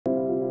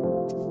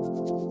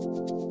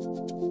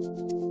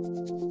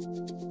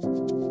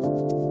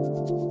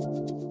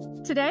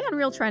Today on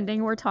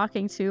RealTrending, we're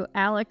talking to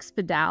Alex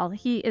Vidal.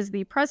 He is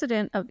the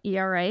president of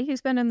ERA.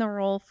 He's been in the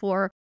role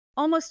for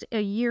almost a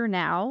year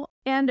now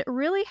and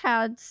really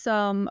had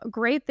some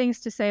great things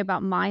to say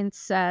about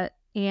mindset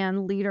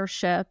and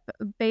leadership.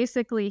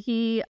 Basically,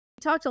 he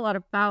talked a lot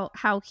about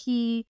how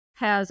he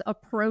has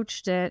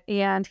approached it,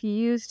 and he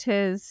used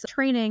his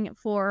training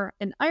for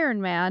an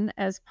Ironman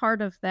as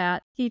part of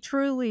that. He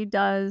truly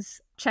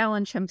does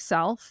challenge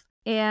himself.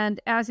 And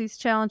as he's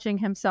challenging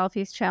himself,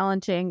 he's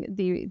challenging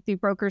the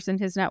brokers in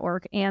his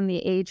network and the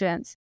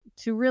agents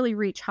to really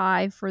reach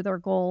high for their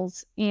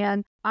goals.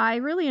 And I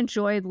really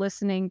enjoyed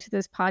listening to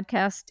this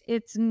podcast.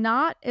 It's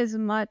not as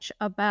much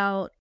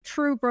about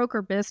true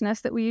broker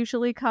business that we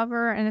usually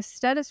cover, and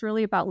instead it's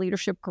really about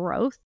leadership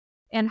growth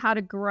and how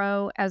to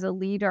grow as a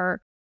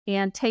leader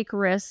and take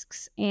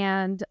risks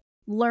and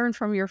learn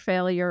from your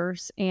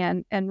failures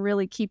and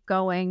really keep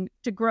going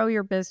to grow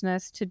your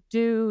business, to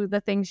do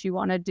the things you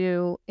want to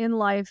do in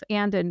life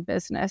and in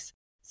business.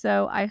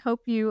 So I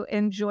hope you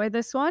enjoy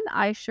this one.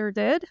 I sure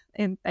did.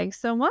 And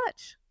thanks so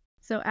much.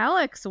 So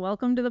Alex,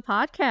 welcome to the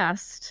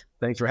podcast.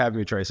 Thanks for having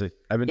me, Tracey.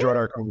 I've enjoyed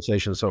our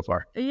conversation so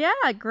far. Yeah,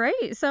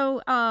 great.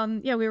 So,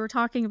 we were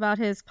talking about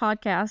his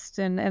podcast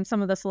and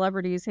some of the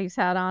celebrities he's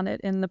had on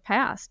it in the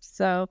past.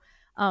 So,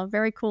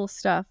 very cool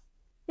stuff.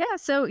 Yeah,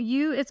 so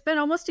it's been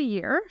almost a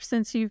year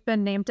since you've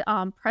been named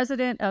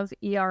president of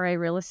ERA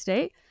Real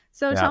Estate.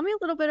 So tell me a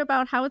little bit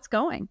about how it's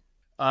going.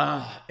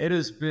 It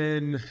has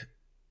been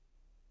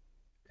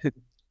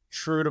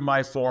true to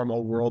my form, a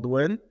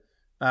whirlwind.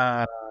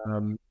 I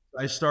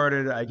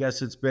started, I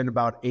guess it's been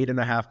about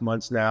 8.5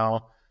 months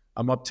now.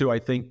 I'm up to, I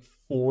think,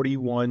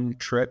 41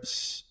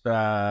 trips to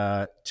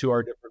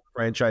our different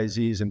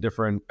franchisees and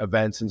different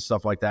events and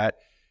stuff like that.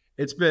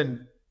 It's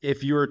been,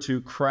 if you were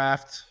to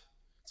craft...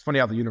 It's funny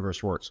how the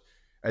universe works.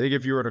 I think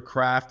if you were to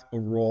craft a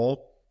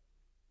role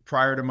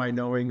prior to my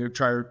knowing,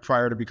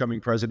 prior to becoming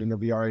president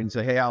of ERA, and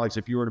say, hey, Alex,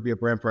 if you were to be a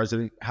brand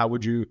president, how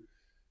would you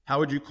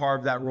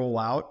carve that role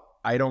out?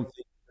 I don't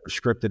think I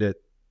scripted it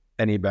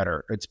any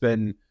better. It's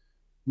been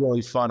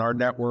really fun. Our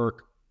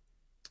network's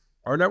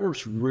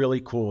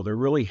really cool. They're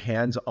really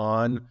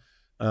hands-on,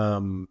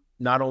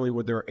 not only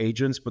with their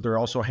agents, but they're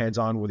also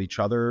hands-on with each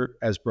other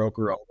as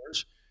broker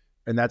owners.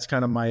 And that's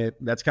kind of my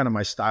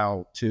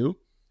style too.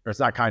 Or it's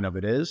not kind of,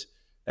 it is.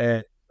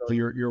 And so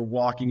you're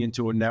walking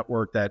into a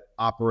network that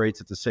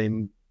operates at the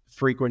same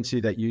frequency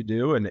that you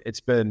do. And it's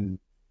been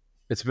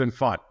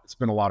fun. It's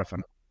been a lot of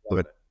fun.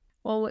 Love it.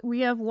 Well, we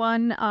have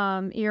one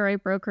ERA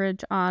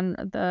brokerage on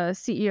the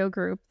CEO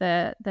group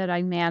that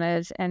I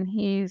manage, and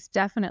he's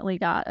definitely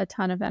got a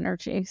ton of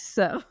energy.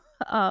 So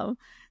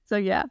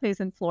yeah, he's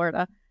in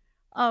Florida.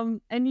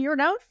 And you're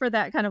known for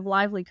that kind of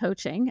lively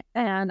coaching.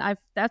 And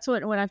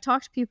when I've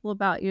talked to people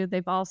about you,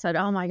 they've all said,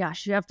 oh my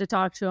gosh, you have to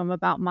talk to them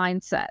about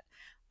mindset.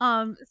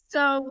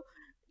 So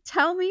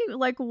tell me,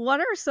 what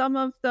are some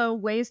of the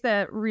ways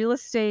that real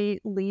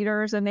estate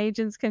leaders and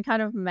agents can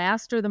kind of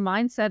master the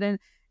mindset,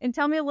 and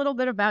tell me a little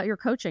bit about your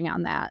coaching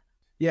on that.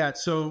 Yeah.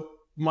 So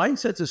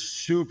mindset's a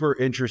super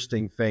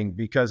interesting thing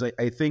because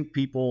I think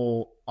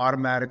people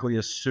automatically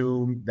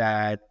assume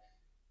that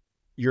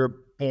you're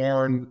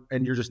born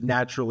and you're just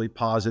naturally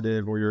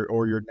positive or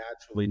you're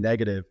naturally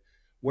negative,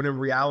 when in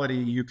reality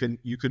you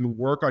can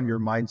work on your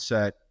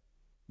mindset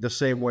the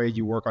same way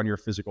you work on your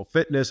physical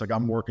fitness. Like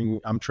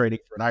I'm training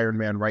for an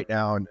Ironman right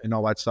now and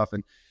all that stuff.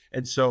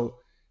 And so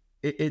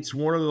it's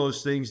one of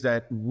those things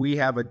that we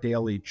have a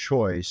daily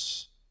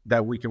choice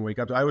that we can wake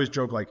up to. I always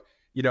joke,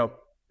 there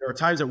are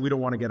times that we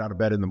don't want to get out of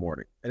bed in the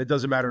morning, and it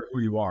doesn't matter who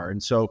you are.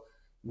 And so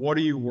what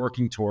are you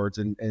working towards?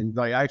 And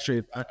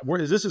actually,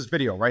 this is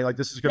video, right?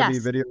 This is going to be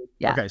a video.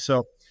 Yeah. Okay.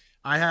 So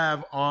I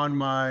have on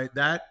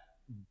that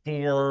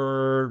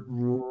board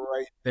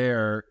right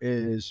there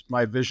is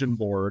my vision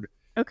board.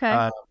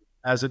 Okay.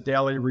 As a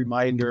daily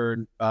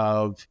reminder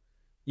of,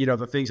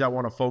 the things I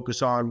want to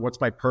focus on. What's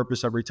my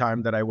purpose every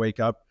time that I wake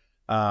up?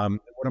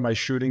 What am I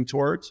shooting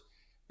towards?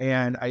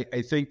 And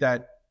I think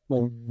that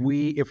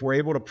if we're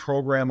able to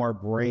program our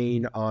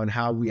brain on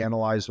how we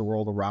analyze the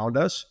world around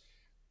us,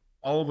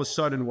 all of a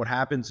sudden what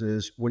happens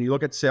is when you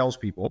look at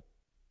salespeople,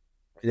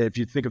 if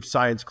you think of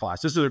science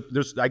class,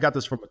 I got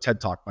this from a TED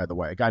Talk, by the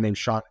way, a guy named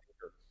Sean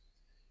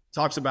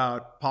talks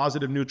about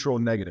positive, neutral,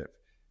 and negative.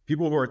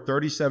 People who are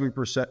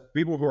 37%,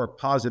 people who are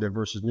positive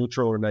versus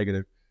neutral or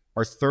negative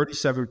are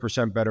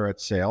 37% better at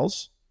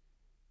sales,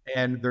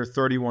 and they're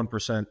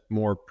 31%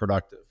 more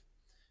productive.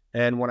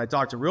 And when I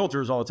talk to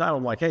realtors all the time,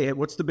 I'm like, hey,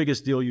 what's the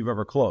biggest deal you've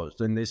ever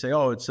closed? And they say,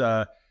 oh, it's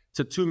a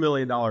 $2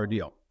 million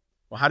deal.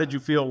 Well, how did you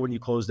feel when you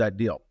closed that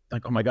deal?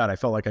 Like, oh my God, I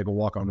felt like I could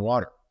walk on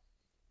water.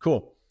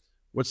 Cool.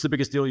 What's the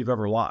biggest deal you've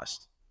ever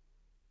lost?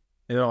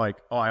 And they're like,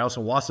 oh, I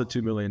also lost a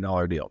 $2 million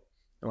deal.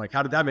 I'm like,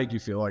 how did that make you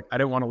feel? Like, I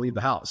didn't want to leave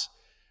the house.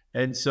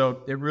 And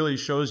so it really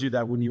shows you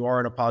that when you are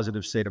in a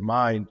positive state of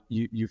mind,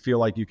 you feel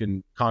like you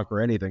can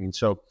conquer anything. And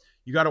so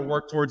you got to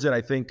work towards it.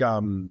 I think,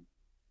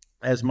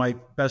 as my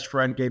best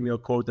friend gave me a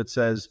quote that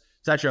says,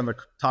 it's actually on the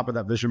top of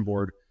that vision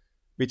board.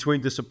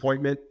 between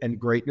disappointment and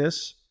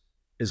greatness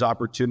is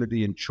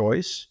opportunity and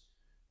choice.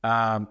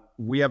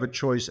 We have a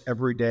choice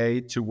every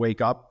day to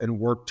wake up and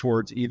work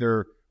towards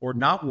either, or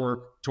not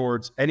work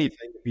towards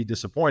anything, be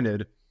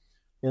disappointed,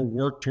 or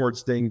work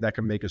towards things that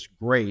can make us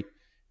great.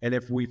 And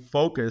if we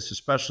focus,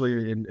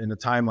 especially in a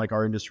time like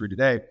our industry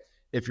today,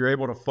 if you're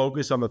able to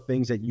focus on the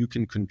things that you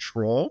can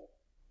control,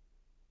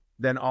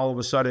 then all of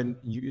a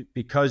sudden,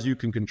 because you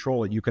can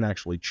control it, you can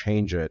actually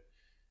change it.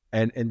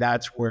 And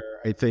that's where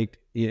I think,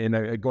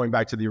 going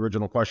back to the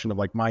original question of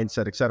like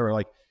mindset, et cetera,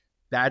 like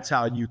that's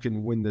how you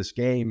can win this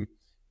game,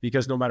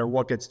 because no matter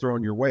what gets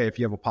thrown your way, if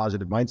you have a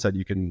positive mindset,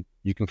 you can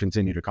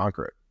continue to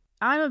conquer it.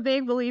 I'm a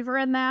big believer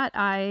in that.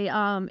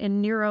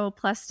 In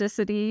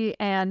neuroplasticity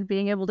and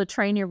being able to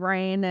train your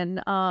brain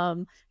and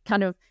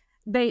kind of,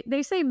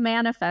 they say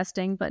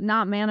manifesting, but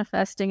not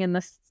manifesting in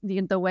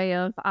the way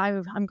of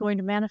I'm going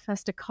to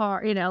manifest a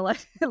car,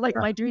 like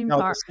my dream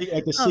car.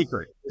 The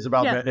secret is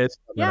about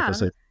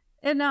manifestation.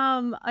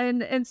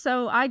 And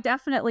so I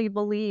definitely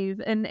believe,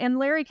 and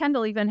Larry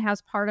Kendall even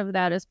has part of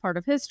that as part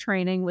of his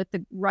training with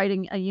the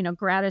writing,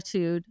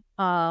 gratitude,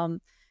 kind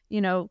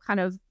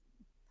of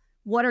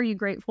what are you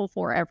grateful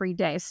for every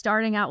day?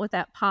 Starting out with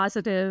that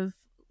positive,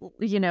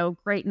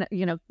 great,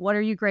 what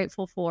are you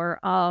grateful for?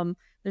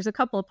 There's a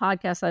couple of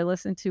podcasts I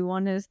listen to.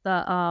 One is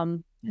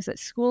is it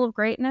School of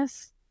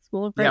Greatness?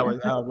 School of Greatness.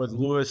 Yeah, with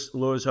Lewis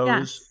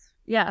Hose.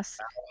 Yes.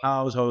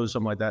 House,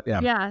 something like that. Yeah.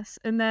 Yes.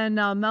 And then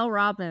Mel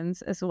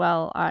Robbins as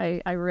well.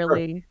 I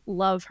really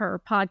love her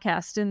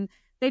podcast. And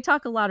they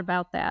talk a lot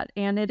about that.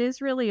 And it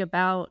is really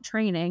about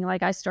training.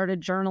 Like I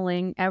started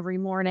journaling every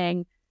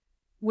morning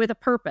with a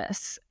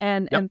purpose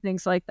and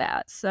things like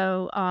that.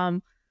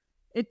 So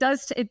it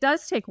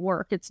does take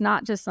work. It's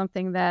not just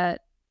something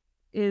that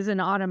is an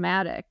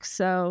automatic.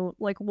 So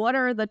like, what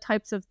are the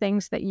types of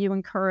things that you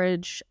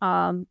encourage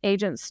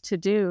agents to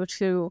do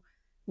to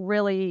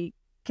really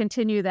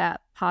continue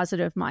that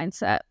positive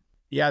mindset?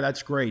 Yeah,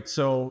 that's great.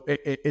 So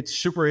it's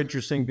super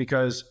interesting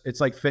because it's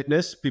like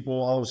fitness.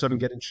 People all of a sudden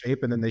get in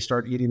shape and then they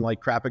start eating like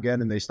crap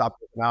again and they stop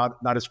working out,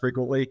 not as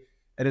frequently.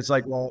 And it's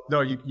like, well,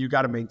 no, you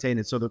got to maintain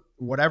it. So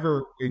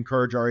whatever we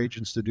encourage our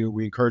agents to do,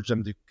 we encourage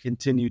them to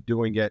continue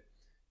doing it,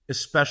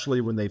 especially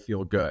when they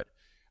feel good.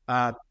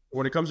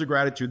 When it comes to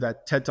gratitude,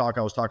 that TED Talk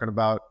I was talking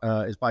about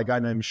is by a guy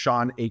named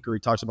Sean Aker. He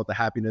talks about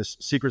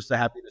secrets to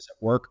happiness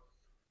at work.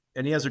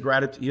 And he has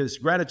his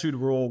gratitude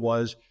rule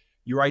was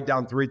you write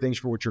down 3 things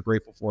for which you're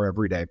grateful for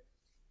every day.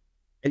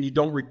 And you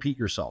don't repeat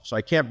yourself. So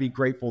I can't be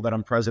grateful that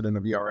I'm president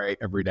of ERA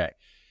every day.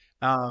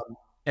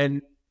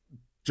 And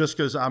just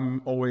because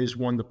I'm always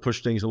one to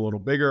push things a little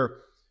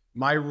bigger,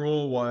 my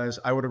rule was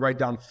I would write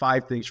down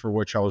 5 things for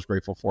which I was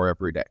grateful for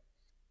every day.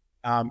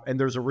 And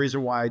there's a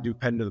reason why I do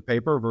pen to the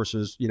paper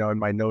versus, in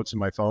my notes in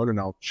my phone, and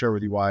I'll share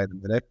with you why in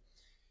a minute.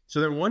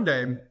 So then one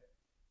day,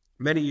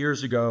 many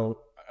years ago,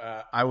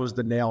 I was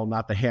the nail,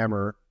 not the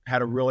hammer,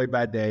 had a really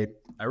bad day.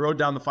 I wrote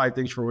down the 5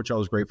 things for which I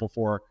was grateful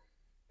for,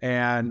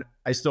 and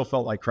I still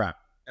felt like crap.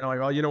 And I'm like,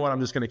 well, you know what?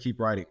 I'm just going to keep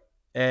writing.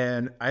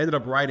 And I ended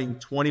up writing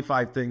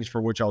 25 things for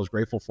which I was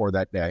grateful for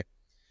that day.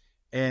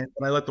 And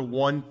when I let the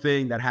one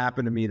thing that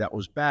happened to me that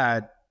was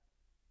bad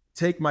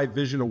take my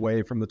vision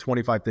away from the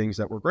 25 things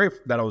that were great,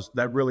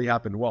 that really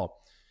happened well.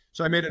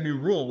 So I made a new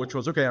rule, which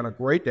was, okay, on a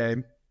great day,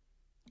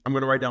 I'm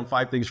going to write down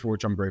 5 things for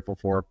which I'm grateful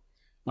for.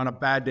 On a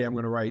bad day, I'm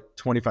going to write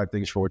 25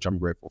 things for which I'm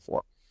grateful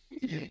for.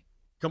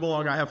 Come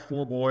along, I have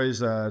 4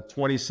 boys,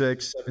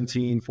 26,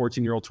 17,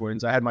 14-year-old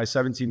twins. I had my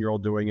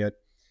 17-year-old doing it.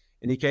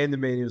 And he came to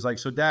me and he was like,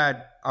 so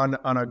Dad, on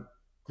a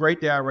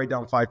great day, I write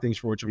down 5 things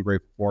for which I'm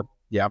grateful for.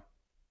 Yeah.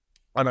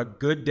 On a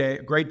great day,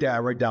 I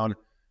write down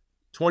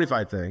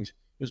 25 things.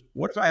 He goes,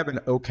 what if I have an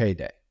okay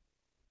day?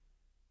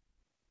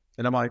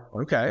 And I'm like,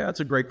 okay,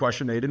 that's a great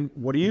question, Aiden.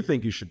 What do you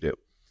think you should do?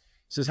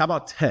 He says, how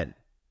about 10?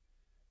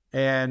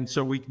 And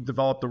so we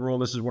developed the rule.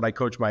 This is what I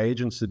coach my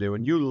agents to do.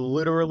 And you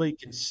literally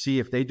can see,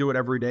 if they do it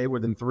every day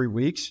within 3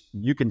 weeks,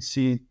 you can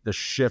see the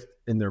shift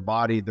in their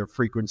body, their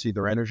frequency,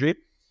 their energy.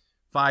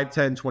 5,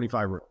 10,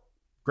 25 rule.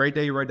 Great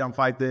day, you write down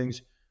 5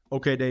 things.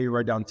 Okay day, you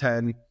write down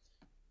 10.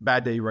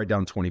 Bad day, you write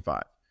down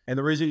 25. And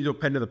the reason you do a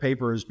pen to the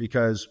paper is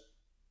because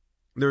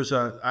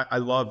I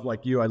love,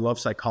 like you, I love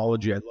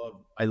psychology.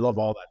 I love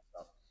all that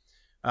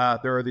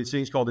stuff. There are these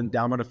things called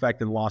endowment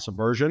effect and loss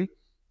aversion.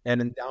 And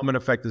endowment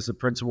effect is the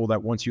principle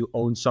that once you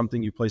own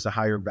something, you place a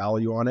higher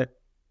value on it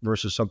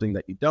versus something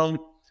that you don't.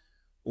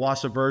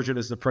 Loss aversion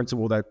is the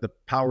principle that the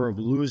power of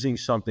losing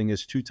something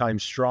is 2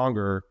 times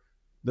stronger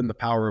than the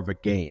power of a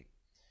gain.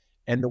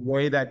 And the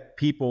way that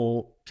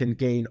people can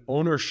gain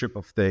ownership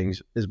of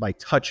things is by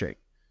touching.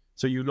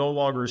 So you no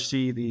longer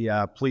see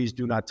the please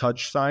do not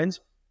touch signs.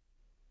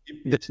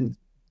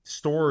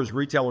 Stores,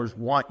 retailers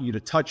want you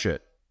to touch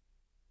it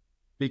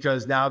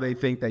because now they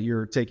think that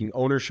you're taking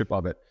ownership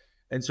of it.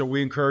 And so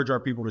we encourage our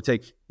people to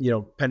take,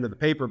 pen to the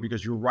paper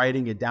because you're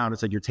writing it down.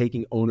 It's like you're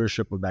taking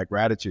ownership of that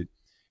gratitude.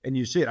 And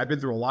you see it. I've been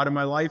through a lot in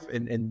my life,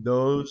 and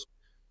those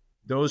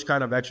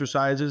kind of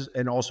exercises,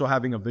 and also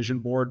having a vision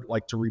board,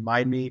 like to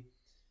remind me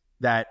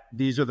that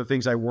these are the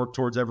things I work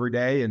towards every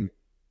day. And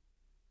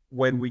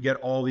when we get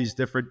all these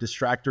different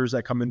distractors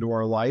that come into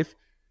our life,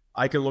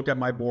 I can look at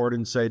my board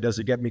and say, does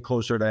it get me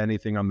closer to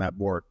anything on that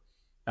board?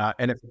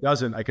 And if it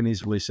doesn't, I can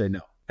easily say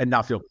no and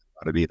not feel good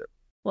about it either.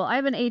 Well, I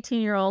have an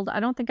 18-year-old. I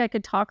don't think I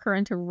could talk her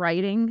into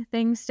writing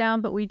things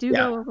down, but we do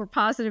go over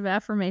positive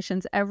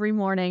affirmations every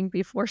morning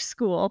before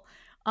school.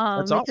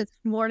 That's awesome. Because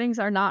mornings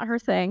are not her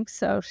thing.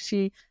 So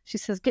she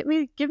says, give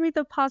me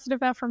the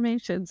positive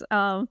affirmations.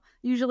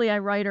 Usually I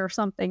write her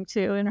something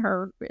too in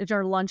her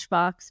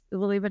lunchbox.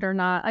 Believe it or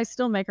not, I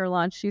still make her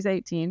lunch. She's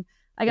 18.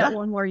 I got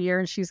one more year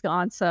and she's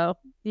gone. So,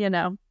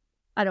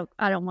 I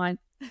don't mind.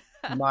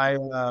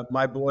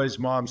 My boy's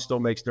mom still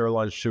makes their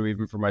lunch too,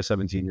 even for my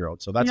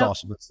 17-year-old. So that's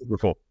awesome. That's super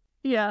cool.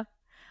 Yeah.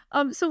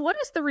 So what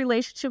is the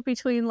relationship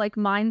between like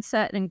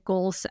mindset and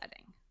goal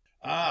setting?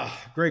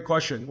 Great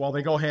question. Well,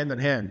 they go hand in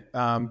hand,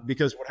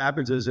 because what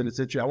happens is, and it's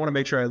interesting, I want to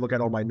make sure I look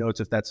at all my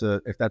notes if that's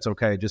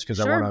okay, just because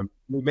Sure.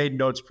 we made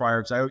notes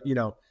prior, because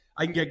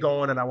I can get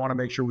going and I want to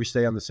make sure we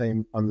stay on the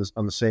same,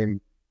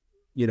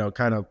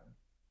 kind of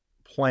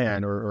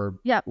plan or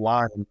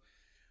line.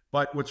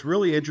 But what's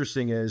really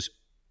interesting is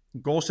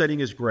goal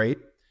setting is great,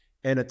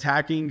 and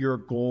attacking your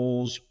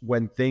goals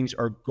when things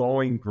are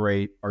going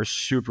great are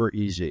super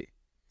easy.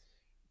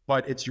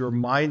 But it's your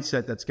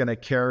mindset that's going to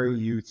carry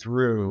you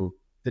through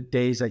the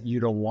days that you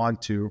don't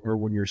want to, or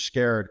when you're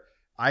scared.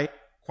 I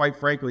quite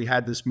frankly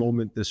had this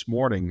moment this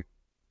morning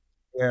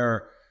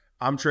where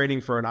I'm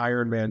training for an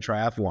Ironman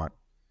triathlon,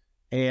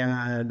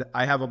 and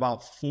I have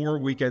about 4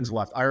 weekends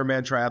left.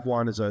 Ironman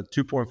triathlon is a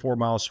 2.4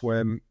 mile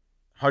swim,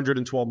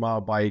 112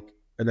 mile bike,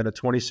 and then a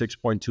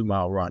 26.2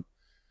 mile run.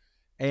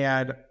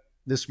 And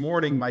this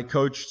morning, my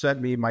coach sent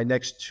me my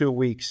next 2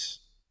 weeks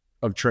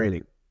of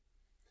training.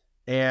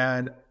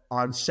 And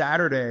on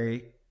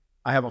Saturday,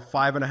 I have a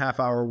 5.5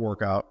 hour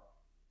workout.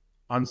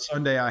 On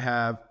Sunday, I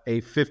have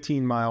a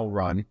 15-mile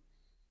run.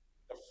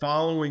 The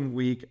following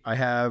week, I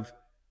have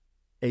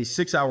a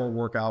 6-hour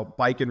workout,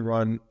 bike and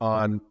run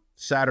on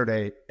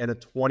Saturday, and a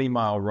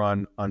 20-mile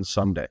run on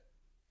Sunday.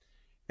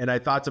 And I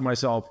thought to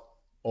myself,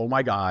 oh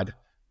my God,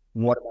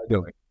 what am I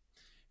doing?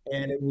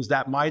 And it was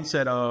that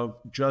mindset of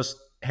just,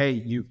 hey,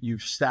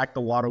 you've stacked a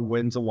lot of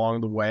wins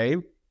along the way.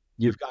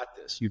 You've got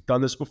this. You've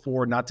done this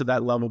before, not to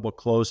that level, but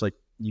close. Like,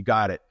 you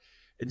got it.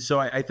 And so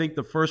I think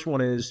the first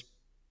one is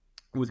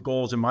with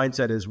goals and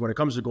mindset is, when it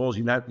comes to goals,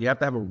 you have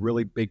to have a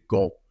really big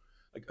goal,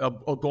 like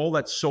a goal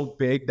that's so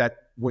big that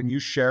when you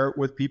share it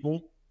with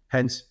people,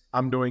 hence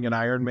I'm doing an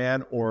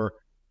Ironman, or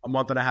a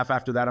month and a half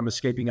after that, I'm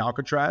escaping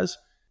Alcatraz.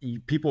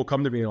 People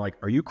come to me and like,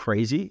 are you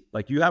crazy?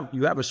 Like, you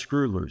have a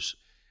screw loose.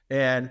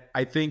 And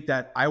I think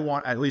that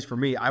at least for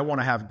me, I want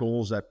to have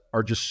goals that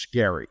are just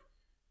scary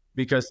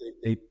because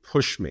they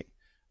push me.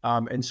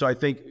 And so I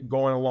think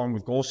going along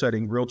with goal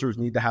setting, realtors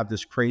need to have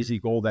this crazy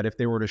goal that if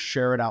they were to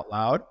share it out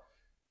loud,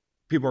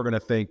 people are going to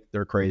think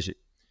they're crazy.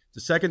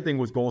 The second thing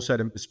with goal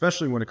setting,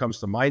 especially when it comes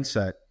to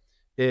mindset,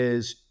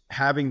 is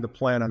having the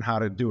plan on how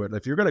to do it.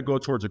 If you're going to go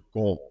towards a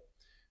goal,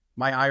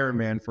 my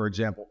Ironman, for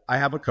example, I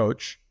have a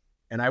coach,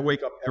 and I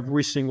wake up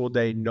every single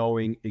day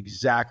knowing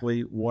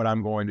exactly what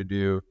I'm going to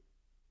do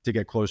to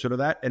get closer to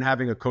that, and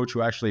having a coach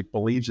who actually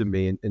believes in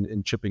me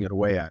and chipping it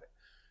away at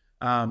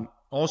it.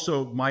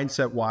 Also,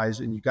 mindset wise,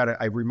 and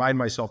I remind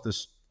myself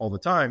this all the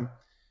time,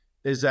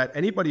 is that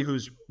anybody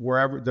who's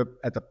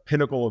at the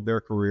pinnacle of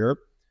their career,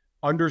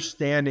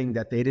 understanding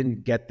that they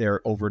didn't get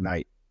there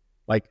overnight.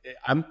 Like,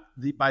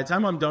 by the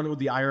time I'm done with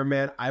the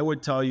Ironman, I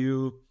would tell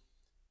you,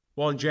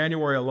 well, in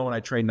January alone,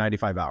 I trained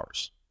 95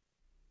 hours.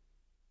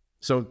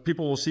 So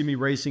people will see me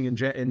racing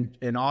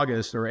in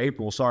August or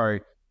April,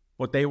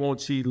 but they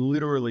won't see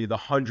literally the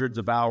hundreds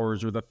of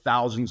hours or the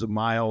thousands of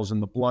miles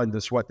and the blood,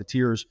 the sweat, the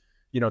tears,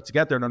 to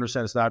get there, and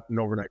understand it's not an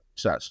overnight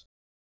success.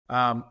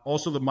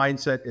 Also, the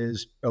mindset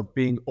is of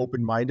being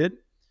open-minded,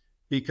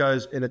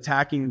 because in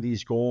attacking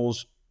these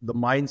goals, the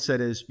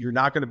mindset is you're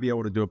not going to be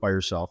able to do it by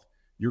yourself.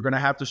 You're going to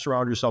have to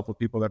surround yourself with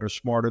people that are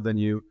smarter than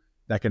you,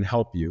 that can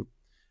help you.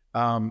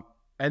 And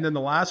then the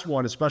last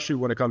one, especially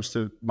when it comes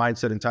to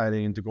mindset and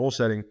tying into goal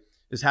setting,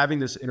 is having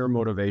this inner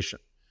motivation,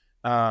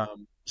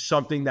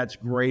 something that's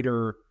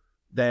greater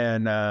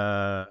than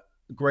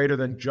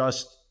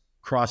just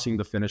crossing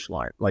the finish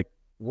line. Like,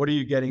 what are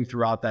you getting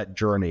throughout that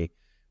journey?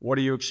 What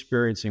are you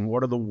experiencing?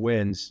 What are the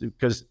wins?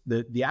 Because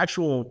the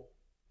actual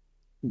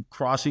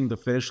crossing the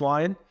finish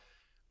line,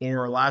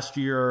 or last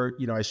year,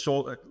 I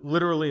sold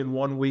literally in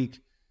 1 week.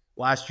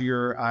 Last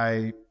year,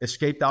 I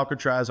escaped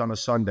Alcatraz on a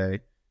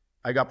Sunday.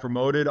 I got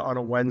promoted on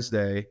a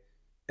Wednesday,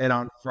 and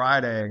on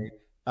Friday,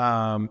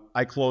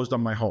 I closed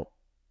on my home.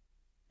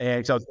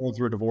 And so I was going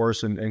through a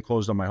divorce and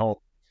closed on my home.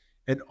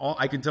 And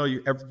I can tell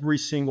you, every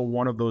single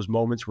one of those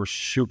moments were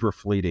super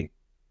fleeting.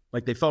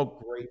 Like, they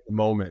felt great in the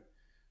moment,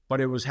 but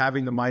it was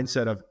having the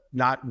mindset of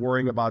not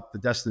worrying about the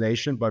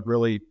destination, but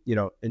really,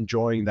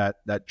 enjoying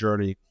that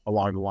journey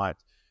along the line.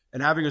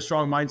 And having a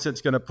strong mindset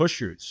is going to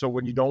push you. So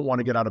when you don't want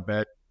to get out of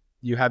bed,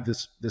 you have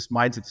this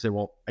mindset to say,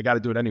 well, I got to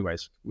do it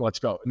anyways. Let's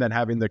go. And then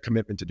having the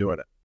commitment to doing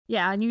it.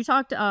 Yeah. And you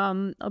talked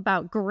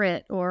about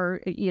grit,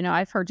 or,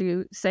 I've heard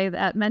you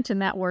mention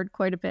that word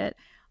quite a bit.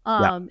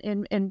 Yeah.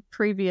 in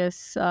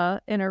previous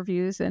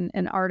interviews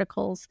and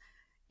articles.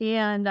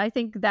 And I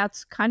think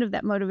that's kind of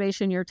that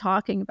motivation you're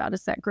talking about,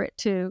 is that grit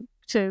to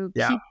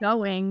Yeah. keep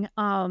going.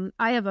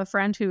 I have a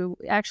friend who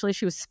actually,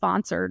 she was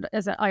sponsored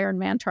as an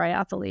Ironman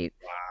triathlete.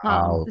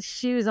 Wow.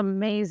 She was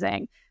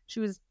amazing.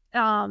 She's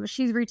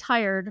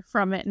retired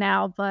from it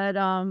now, but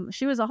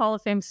she was a Hall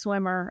of Fame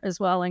swimmer as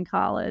well in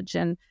college,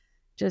 and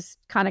just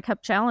kind of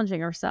kept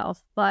challenging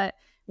herself. But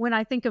when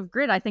I think of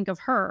grit, I think of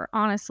her,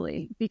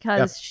 honestly,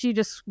 because Yep. she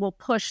just will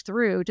push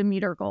through to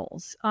meet her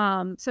goals.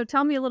 So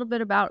tell me a little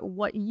bit about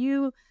what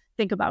you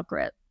think about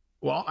grit.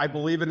 Well, I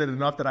believe in it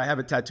enough that I have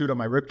it tattooed on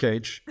my rib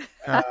cage.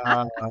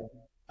 Uh,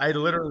 I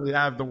literally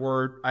have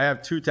I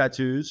have two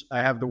tattoos. I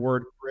have the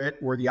word grit,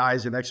 where the I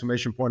is an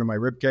exclamation point on my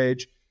rib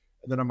cage.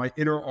 And then on my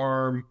inner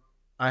arm,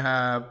 I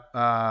have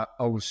a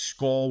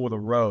skull with a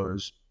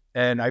rose.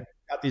 And I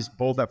got these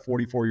both at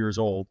 44 years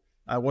old.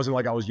 It wasn't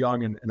like I was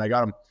young and I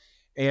got them.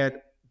 And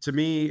to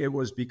me, it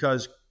was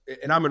because,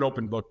 and I'm an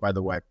open book, by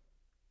the way.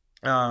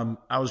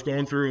 I was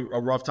going through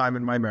a rough time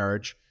in my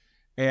marriage,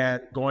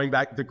 and going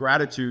back, the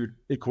gratitude,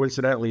 it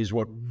coincidentally is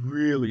what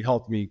really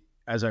helped me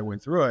as I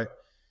went through it.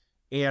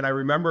 And I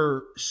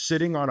remember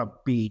sitting on a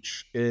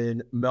beach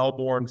in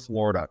Melbourne,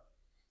 Florida.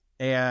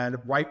 And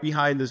right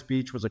behind this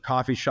beach was a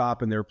coffee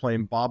shop, and they were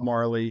playing Bob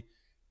Marley,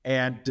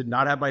 and did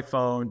not have my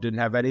phone, didn't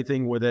have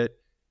anything with it.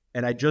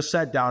 And I just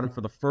sat down, and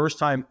for the first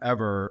time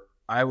ever,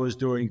 I was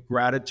doing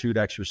gratitude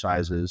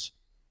exercises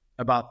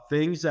about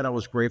things that I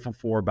was grateful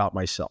for about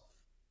myself.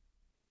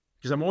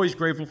 Because I'm always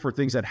grateful for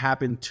things that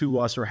happen to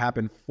us or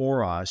happen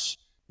for us,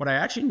 but I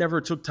actually never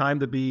took time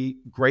to be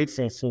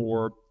grateful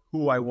for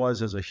who I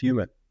was as a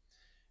human.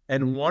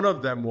 And one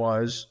of them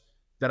was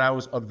that I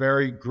was a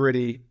very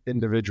gritty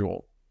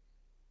individual.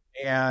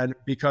 And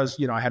because,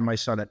 I had my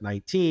son at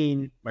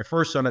 19, my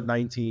first son at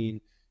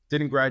 19,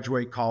 didn't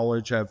graduate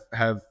college,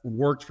 have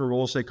worked for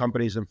real estate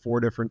companies in 4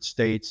 different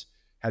states,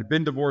 had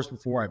been divorced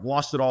before, I've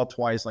lost it all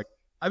twice. Like,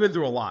 I've been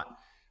through a lot.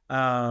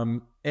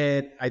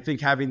 And I think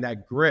having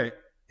that grit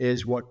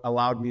is what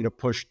allowed me to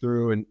push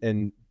through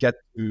and get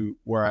to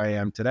where I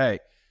am today.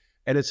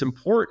 And it's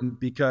important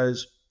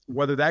because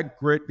whether that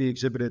grit be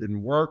exhibited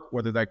in work,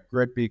 whether that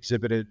grit be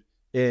exhibited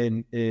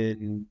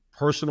in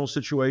personal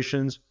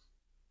situations,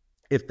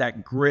 if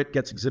that grit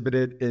gets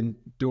exhibited in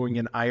doing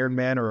an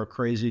Ironman or a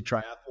crazy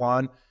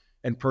triathlon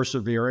and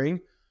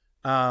persevering,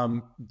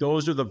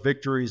 those are the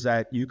victories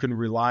that you can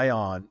rely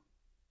on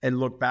and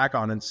look back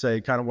on and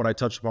say, kind of what I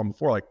touched upon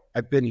before, like,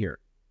 I've been here,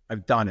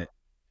 I've done it.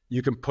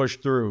 You can push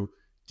through.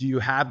 Do you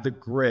have the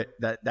grit,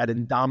 that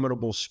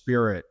indomitable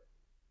spirit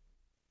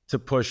to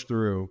push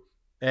through?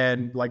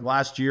 And like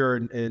last year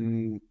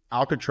in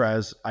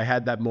Alcatraz, I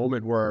had that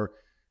moment where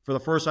for the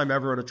first time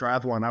ever in a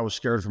triathlon, I was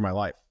scared for my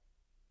life.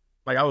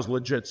 Like, I was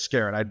legit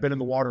scared. I'd been in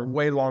the water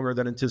way longer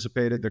than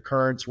anticipated. The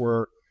currents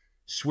were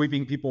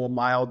sweeping people a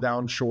mile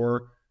down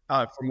shore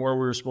from where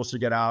we were supposed to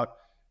get out.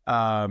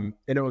 And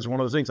it was one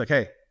of those things like,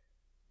 hey,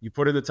 you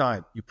put in the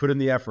time, you put in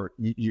the effort,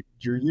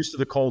 you're used to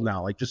the cold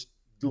now. Like, just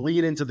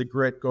lean into the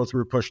grit, go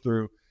through, push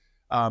through.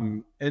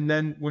 And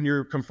then when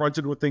you're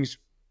confronted with things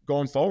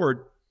going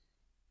forward,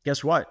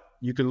 guess what?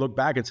 You can look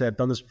back and say, I've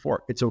done this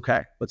before. It's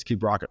okay. Let's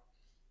keep rocking.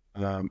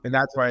 And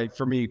that's why,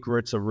 for me,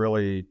 grit's a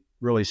really,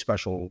 really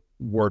special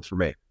word for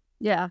me.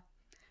 Yeah.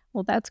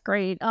 Well, that's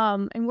great.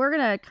 And we're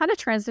going to kind of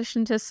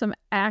transition to some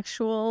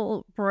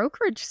actual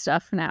brokerage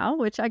stuff now,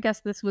 which I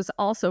guess this was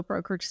also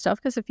brokerage stuff,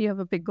 because if you have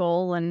a big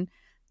goal and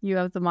you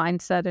have the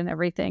mindset and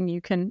everything, you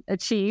can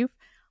achieve.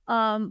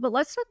 But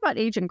let's talk about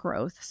agent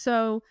growth.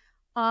 So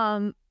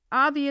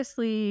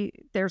obviously,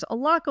 there's a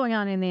lot going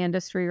on in the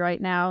industry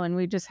right now, and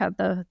we just had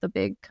the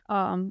big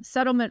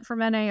settlement from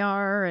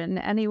NAR, and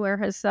Anywhere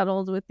has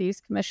settled with these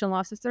commission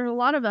losses. There's a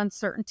lot of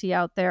uncertainty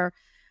out there.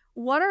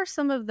 What are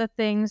some of the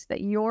things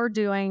that you're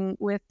doing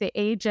with the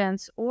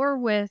agents or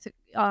with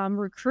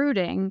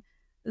recruiting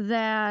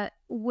that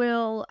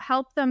will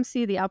help them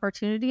see the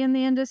opportunity in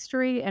the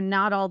industry and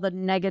not all the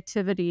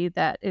negativity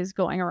that is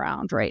going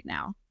around right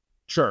now?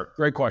 Sure.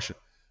 Great question.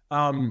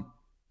 So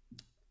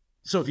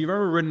if you've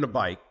ever ridden a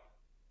bike,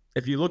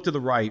 if you look to the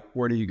right,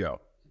 where do you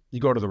go?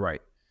 You go to the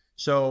right.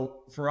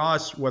 So for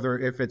us, whether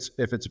if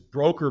it's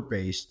broker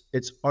based,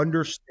 it's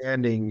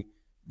understanding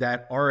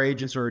that our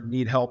agents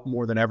need help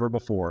more than ever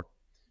before,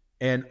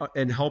 and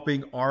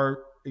helping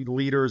our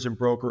leaders and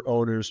broker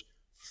owners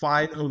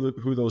find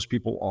who those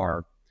people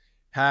are,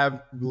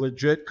 have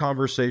legit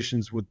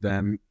conversations with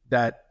them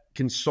that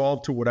can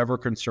solve to whatever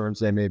concerns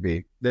they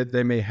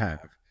may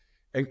have,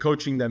 and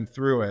coaching them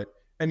through it,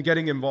 and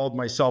getting involved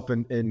myself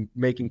in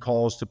making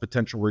calls to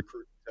potential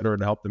recruits that are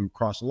to help them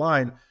cross the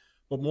line.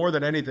 But more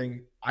than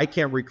anything, I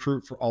can't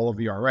recruit for all of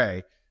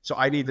VRA. So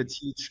I need to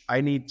teach,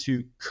 I need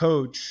to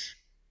coach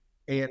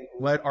and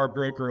let our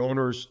broker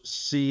owners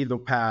see the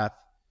path,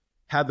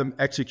 have them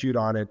execute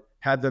on it,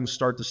 have them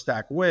start to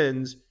stack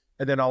wins.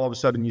 And then all of a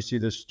sudden you see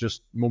this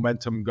just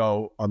momentum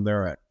go on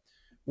their end.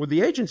 With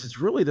the agents, it's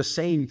really the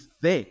same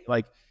thing.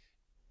 Like,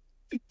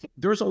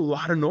 there's a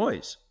lot of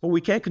noise, but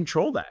we can't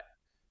control that.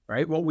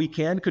 right? What we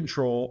can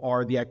control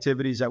are the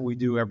activities that we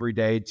do every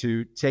day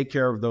to take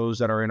care of those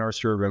that are in our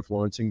sphere of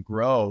influence and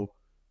grow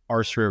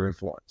our sphere of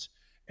influence.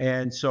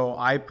 And so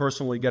I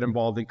personally get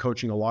involved in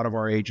coaching a lot of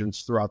our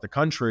agents throughout the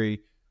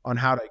country on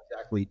how to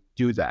exactly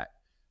do that.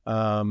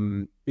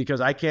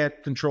 Because I can't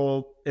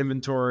control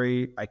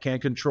inventory. I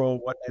can't control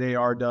what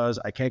NAR does.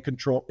 I can't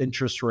control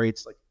interest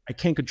rates. Like, I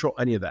can't control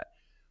any of that.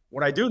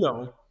 What I do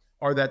know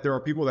are that there are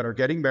people that are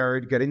getting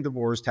married, getting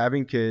divorced,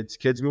 having kids,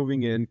 kids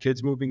moving in,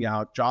 kids moving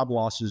out, job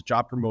losses,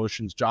 job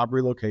promotions, job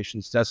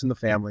relocations, deaths in the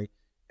family,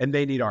 and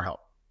they need our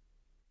help.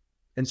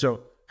 And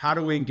so how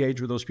do we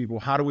engage with those people?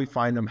 How do we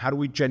find them? How do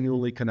we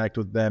genuinely connect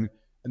with them?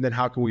 And then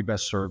how can we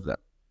best serve them?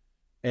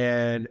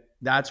 And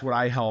that's what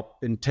I help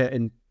in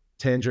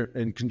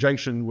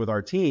conjunction with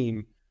our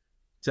team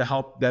to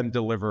help them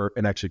deliver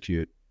and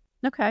execute.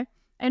 Okay.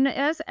 And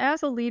as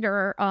a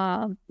leader,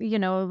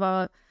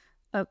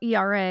 of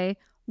ERA,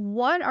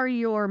 what are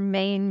your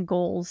main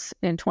goals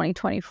in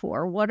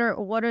 2024? What are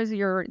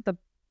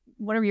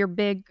your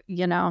big,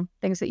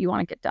 things that you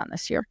want to get done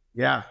this year?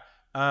 Yeah.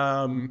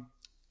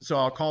 So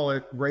I'll call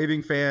it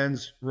raving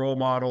fans, role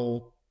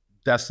model,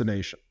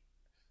 destination.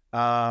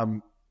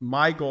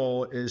 My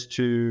goal is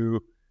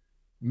to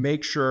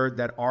make sure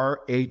that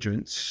our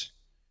agents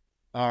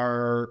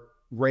are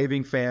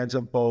raving fans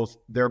of both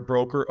their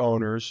broker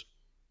owners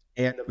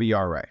and of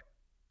ERA.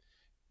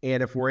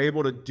 And if we're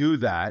able to do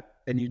that,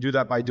 and you do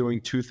that by doing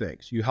two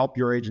things, you help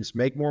your agents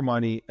make more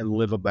money and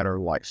live a better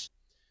life.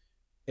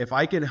 If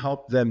I can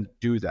help them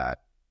do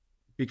that,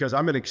 because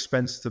I'm an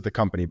expense to the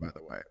company, by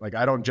the way, like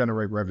I don't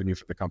generate revenue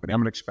for the company.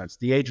 I'm an expense.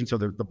 The agents are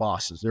the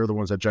bosses. They're the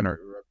ones that generate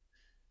revenue.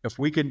 If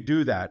we can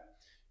do that,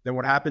 then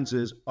what happens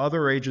is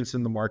other agents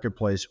in the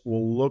marketplace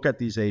will look at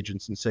these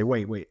agents and say,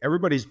 wait,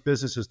 everybody's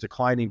business is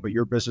declining, but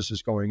your business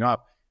is going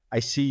up. I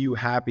see you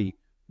happy.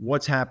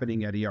 What's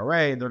happening at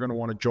ERA? And they're going to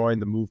want to join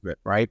the movement,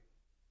 right?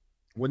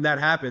 When that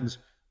happens,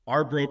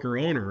 our broker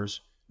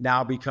owners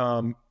now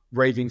become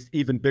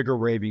even bigger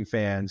raving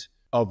fans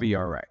of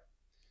ERA.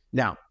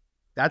 Now,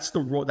 that's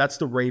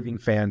the raving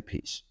fan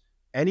piece.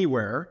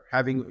 Anywhere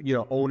having,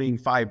 owning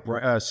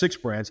 6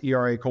 brands,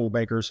 ERA, Coldwell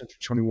Banker, Century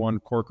 21,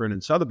 Corcoran,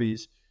 and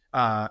Sotheby's,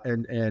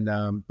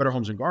 and Better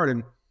Homes and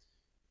Garden,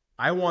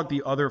 I want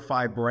the other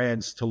 5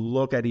 brands to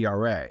look at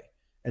ERA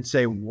and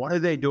say, what are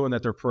they doing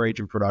that their per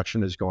agent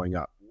production is going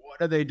up?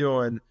 What are they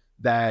doing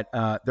that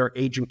their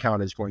agent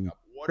count is going up?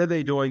 What are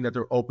they doing that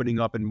they're opening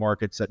up in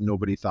markets that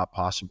nobody thought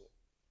possible,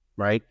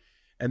 right?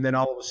 And then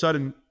all of a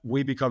sudden,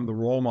 we become the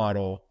role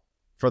model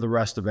for the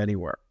rest of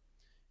Anywhere.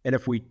 And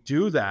if we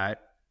do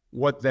that,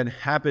 what then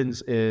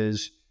happens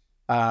is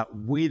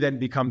we then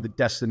become the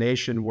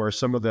destination where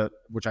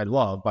which I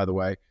love, by the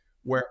way,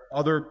 where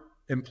other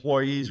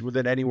employees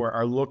within Anywhere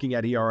are looking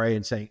at ERA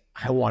and saying,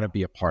 I want to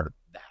be a part of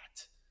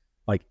that.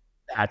 Like,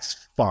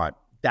 that's fun.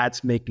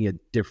 That's making a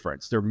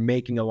difference. They're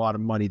making a lot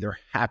of money. They're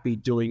happy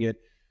doing it.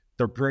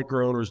 Their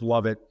broker owners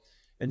love it.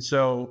 And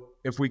so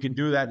if we can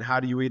do that, and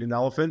how do you eat an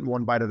elephant?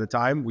 One bite at a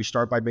time. We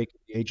start by making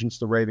the agents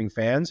the raving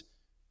fans.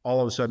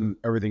 All of a sudden,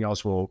 everything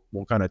else will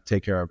kind of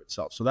take care of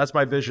itself. So that's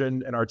my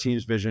vision and our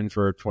team's vision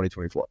for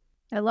 2024.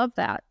 I love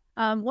that.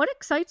 What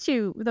excites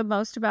you the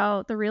most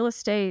about the real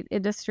estate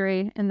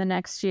industry in the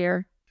next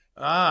year?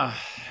 For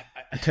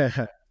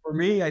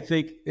me, I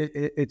think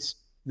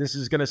this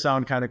is going to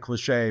sound kind of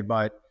cliche,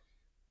 but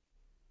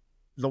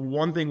the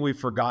one thing we've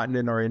forgotten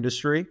in our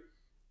industry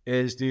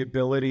is the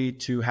ability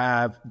to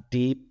have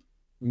deep,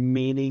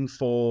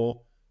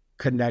 meaningful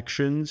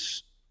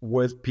connections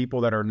with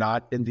people that are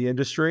not in the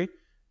industry,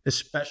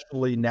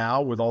 especially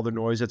now with all the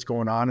noise that's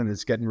going on, and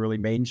it's getting really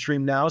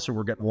mainstream now. So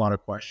we're getting a lot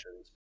of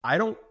questions.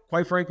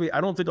 Quite frankly,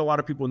 I don't think a lot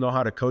of people know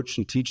how to coach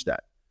and teach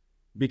that,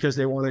 because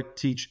they want to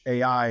teach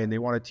AI and they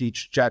want to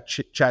teach chat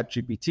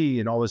GPT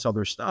and all this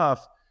other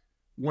stuff,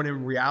 when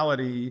in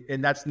reality,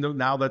 and that's no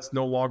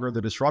longer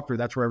the disruptor.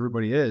 That's where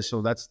everybody is.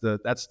 So that's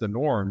the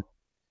norm.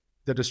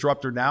 The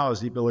disruptor now is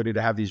the ability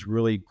to have these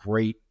really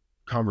great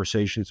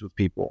conversations with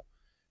people.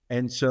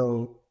 And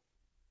so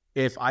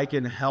if I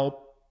can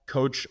help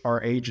coach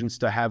our agents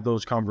to have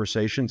those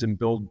conversations and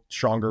build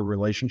stronger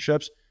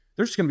relationships,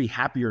 they're just going to be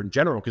happier in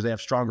general because they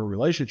have stronger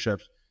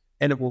relationships,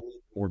 and it will lead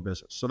to more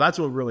business. So that's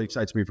what really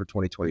excites me for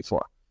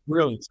 2024.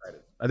 Really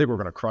excited. I think we're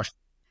going to crush it.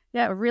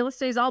 Yeah, real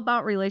estate is all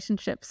about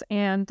relationships,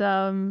 and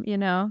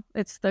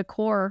it's the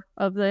core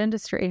of the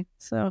industry.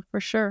 So for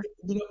sure,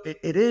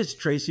 it is,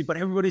 Tracey. But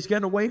everybody's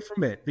getting away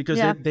from it because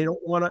they don't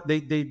want to.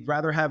 They'd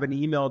rather have an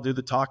email do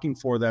the talking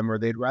for them, or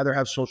they'd rather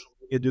have social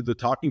media do the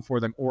talking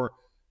for them, or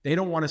they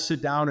don't want to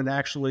sit down and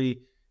actually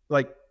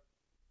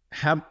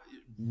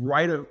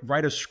write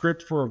a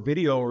script for a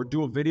video or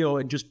do a video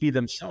and just be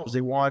themselves.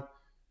 They want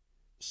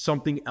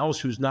something else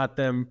who's not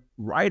them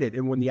write it.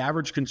 And when the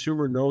average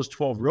consumer knows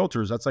 12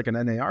 realtors, that's like an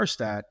NAR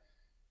stat,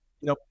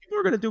 people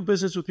are going to do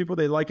business with people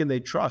they like and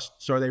they trust.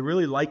 So are they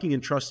really liking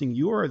and trusting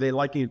you, or are they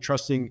liking and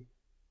trusting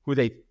who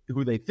they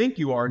think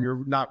you are, and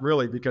you're not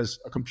really, because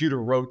a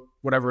computer wrote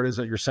whatever it is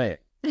that you're saying?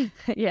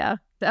 Yeah,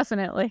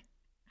 definitely.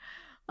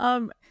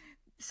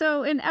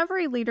 So in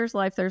every leader's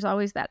life, there's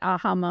always that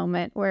aha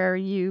moment where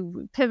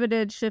you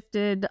pivoted,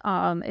 shifted.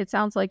 It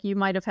sounds like you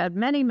might have had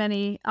many,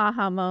 many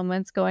aha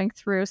moments going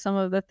through some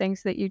of the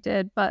things that you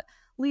did. But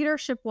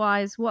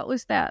leadership-wise, what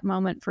was that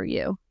moment for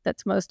you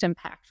that's most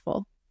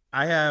impactful?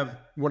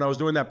 When I was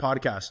doing that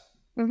podcast,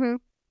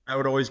 I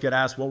would always get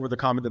asked what were the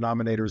common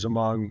denominators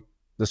among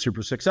the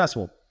super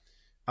successful.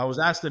 I was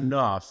asked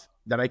enough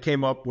that I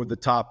came up with the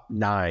top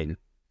 9.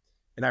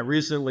 And I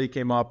recently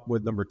came up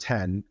with number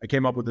 10. I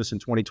came up with this in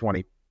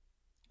 2020,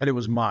 and it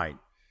was mine.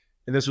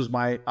 And this was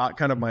my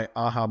kind of my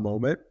aha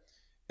moment.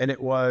 And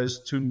it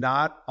was to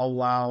not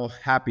allow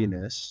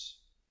happiness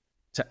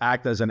to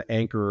act as an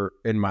anchor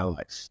in my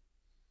life.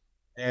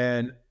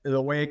 And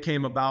the way it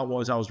came about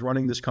was I was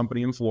running this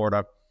company in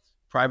Florida,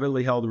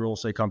 privately held real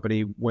estate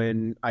company.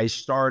 When I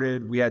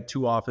started, we had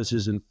 2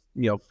 offices and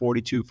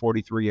 42,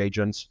 43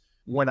 agents.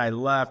 When I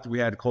left, we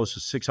had close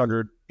to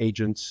 600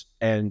 agents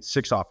and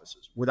 6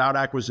 offices without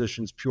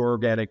acquisitions, pure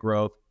organic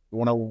growth,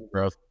 one-on-one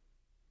growth.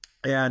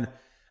 And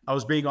I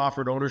was being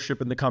offered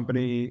ownership in the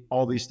company,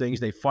 all these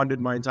things. They funded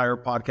my entire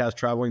podcast,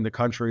 traveling the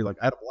country. Like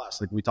I had a blast,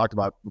 like we talked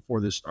about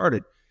before this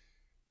started.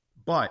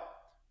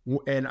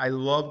 And I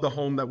loved the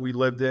home that we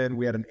lived in.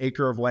 We had an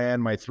acre of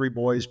land. My 3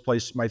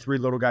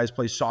 little guys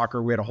play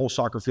soccer. We had a whole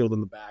soccer field in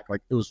the back.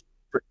 Like it was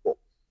pretty cool.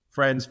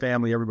 Friends,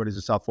 family, everybody's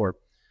in South Florida.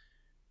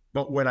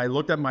 But when I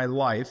looked at my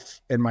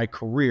life and my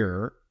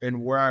career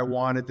and where I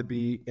wanted to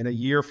be in a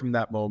year from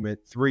that moment,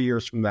 3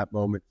 years from that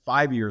moment,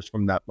 5 years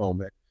from that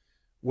moment,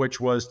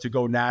 which was to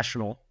go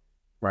national,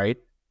 right?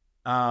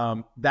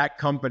 That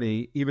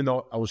company, even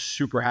though I was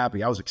super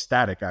happy, I was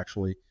ecstatic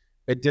actually,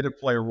 it didn't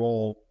play a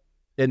role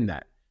in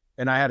that.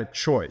 And I had a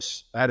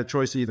choice. I had a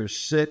choice to either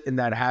sit in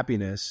that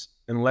happiness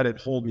and let it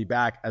hold me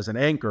back as an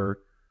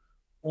anchor,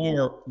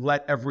 or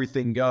let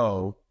everything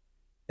go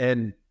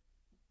and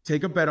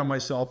take a bet on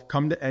myself,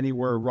 come to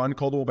anywhere, run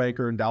Coldwell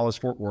Banker in Dallas,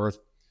 Fort Worth.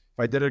 If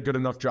I did a good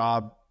enough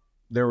job,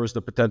 there was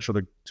the potential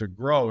to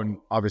grow. And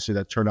obviously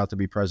that turned out to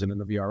be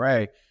president of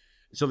ERA.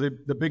 So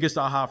the biggest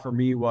aha for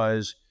me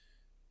was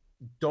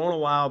don't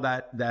allow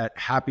that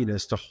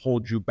happiness to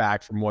hold you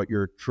back from what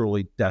you're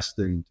truly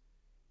destined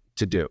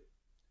to do.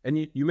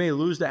 And you may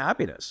lose the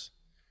happiness,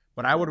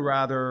 but I would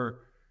rather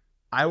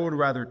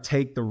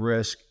take the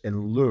risk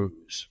and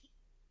lose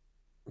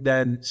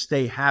than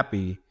stay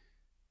happy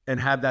and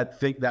have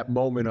that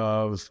moment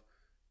of,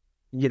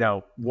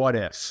 what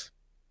if?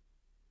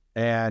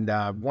 And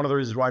one of the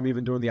reasons why I'm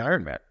even doing the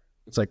Ironman,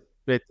 it's like,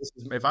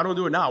 if I don't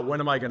do it now, when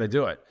am I going to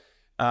do it?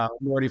 I'm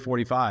already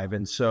 45.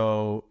 And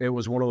so it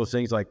was one of those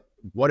things like,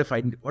 what if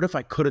I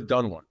could have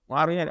done one? Well,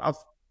 I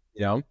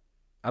don't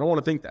want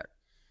to think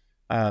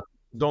that.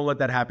 Don't let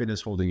that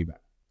happiness holding you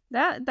back.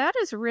 That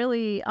is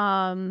really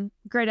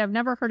great. I've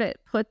never heard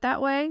it put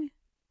that way.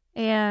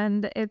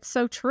 And it's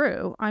so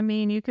true. I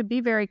mean, you could be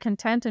very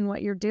content in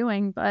what you're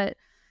doing, but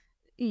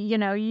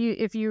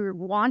if you're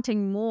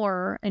wanting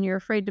more and you're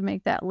afraid to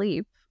make that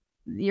leap,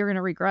 you're going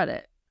to regret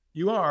it.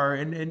 You are.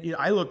 And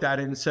I looked at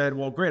it and said,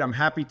 well, great, I'm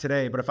happy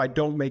today, but if I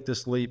don't make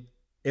this leap,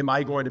 am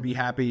I going to be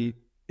happy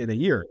in a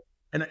year?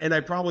 And I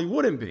probably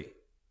wouldn't be.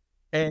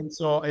 And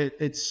so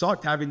it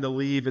sucked having to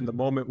leave in the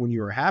moment when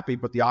you were happy,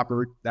 but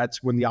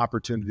that's when the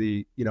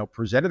opportunity,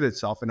 presented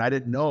itself. And I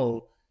didn't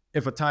know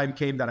if a time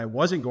came that I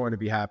wasn't going to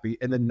be happy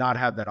and then not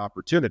have that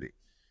opportunity.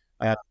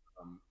 But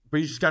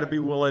you just got to be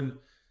willing.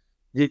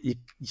 You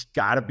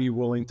got to be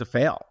willing to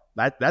fail.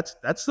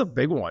 That's the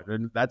big one.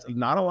 And that's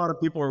not a lot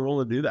of people are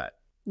willing to do that.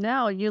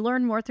 No, you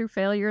learn more through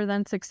failure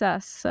than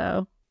success.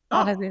 So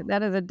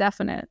that is a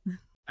definite.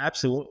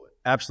 Absolutely.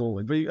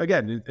 Absolutely. But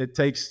again, it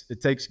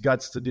takes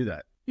guts to do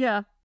that.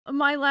 Yeah.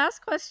 My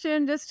last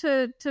question, just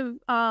to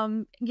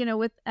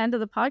with end of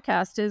the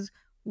podcast, is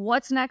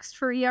what's next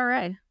for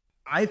ERA?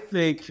 I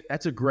think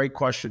that's a great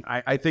question.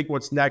 I think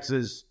what's next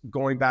is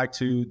going back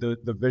to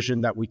the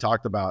vision that we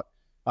talked about.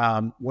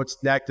 What's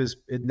next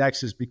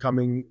is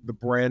becoming the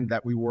brand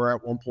that we were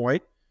at one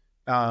point,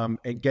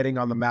 and getting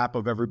on the map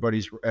of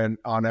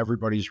on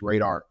everybody's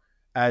radar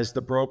as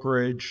the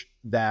brokerage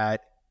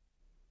that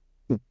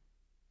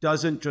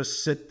doesn't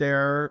just sit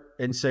there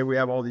and say we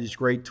have all these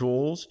great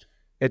tools.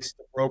 It's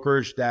the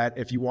brokerage that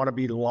if you want to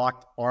be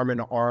locked arm in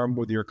arm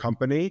with your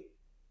company,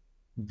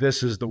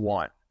 this is the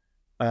one.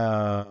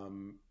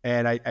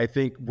 And I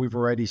think we've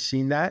already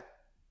seen that,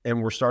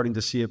 and we're starting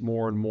to see it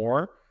more and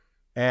more.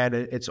 And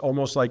it's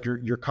almost like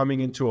you're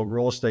coming into a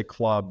real estate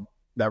club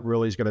that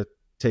really is going to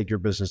take your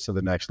business to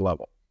the next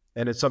level.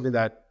 And it's something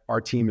that our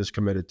team is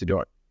committed to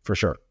doing, for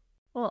sure.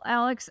 Well,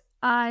 Alex,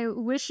 I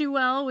wish you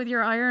well with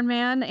your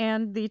Ironman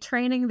and the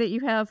training that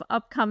you have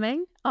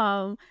upcoming.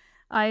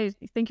 I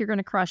think you're going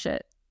to crush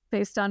it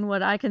based on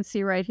what I can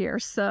see right here.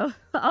 So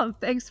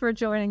thanks for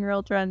joining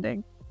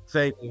RealTrending.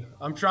 Thank you.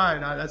 I'm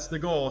trying. That's the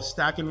goal.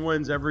 Stacking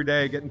wins every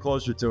day, getting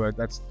closer to it.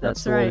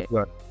 That's right.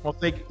 Well,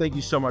 thank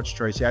you so much,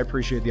 Tracey. I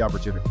appreciate the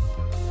opportunity.